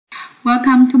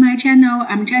Welcome to my channel.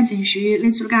 I'm Zhan Xu.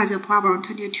 Let's look at the problem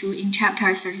 22 in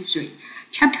chapter 33.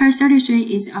 Chapter 33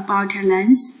 is about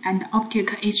lens and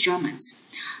optical instruments.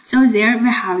 So there we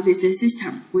have this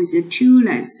system with two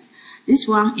lenses. This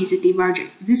one is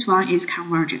diverging, this one is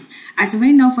converging. As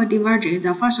we know, for diverging,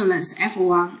 the focal length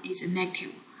f1 is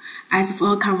negative. As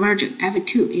for converging,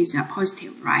 f2 is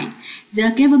positive, right?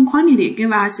 The given quantity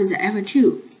gives us the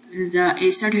f2.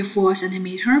 Is 34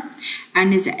 cm,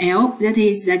 and the L, that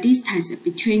is the distance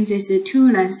between these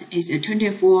two lengths, is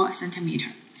 24 cm.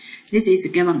 This is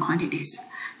given quantities.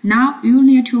 Now you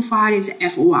need to find is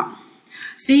F1.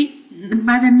 See,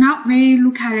 but now we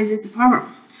look at this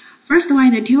problem. First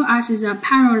one, it tells us the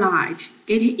parallel light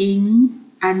get in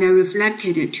and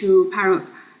reflected to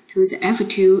the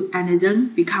F2 and then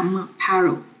become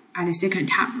parallel at the second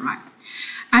time, right?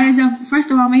 And the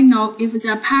first one we know if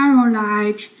the parallel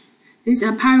light this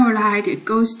parallel light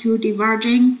goes to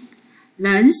diverging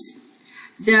lens,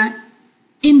 the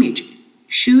image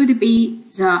should be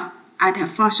at a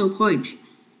focal point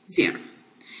there.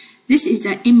 This is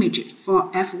the image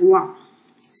for F1.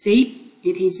 See,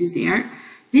 it is there.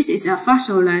 This is a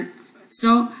focal length,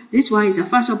 so this one is a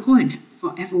focal point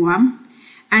for F1.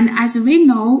 And as we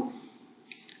know,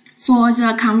 for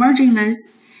the converging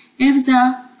lens, if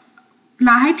the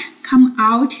light come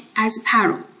out as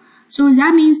parallel, so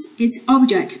that means its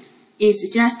object is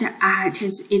just at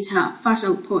its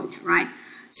focal point, right?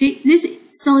 See this,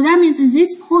 so that means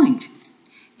this point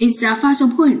is a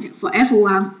focal point for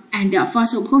F1 and a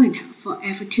focal point for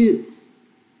F2,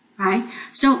 right?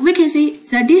 So we can see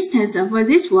the distance for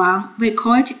this one, we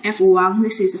call it F1.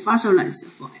 This is focal length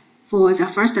for the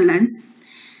first lens,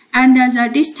 and the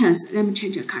distance. Let me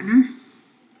change the color.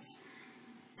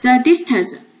 The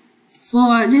distance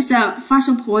for this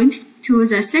focal point to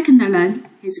the second lens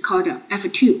is called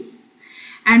F2.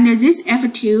 And this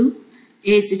F2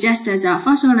 is just the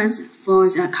focal length for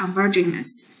the converging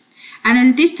lens.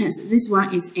 And the distance, this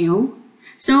one is L.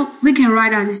 So we can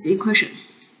write down this equation.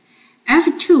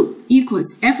 F2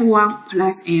 equals F1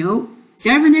 plus L.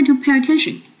 There we need to pay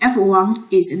attention.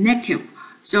 F1 is negative.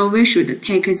 So we should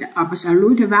take the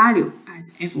absolute value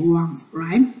as F1,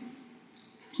 right?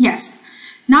 Yes.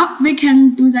 Now we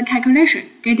can do the calculation,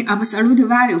 get the absolute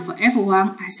value for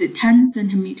F1 as 10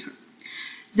 cm.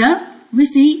 Then we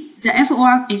see the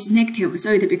F1 is negative,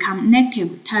 so it becomes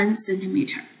negative 10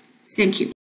 cm. Thank you.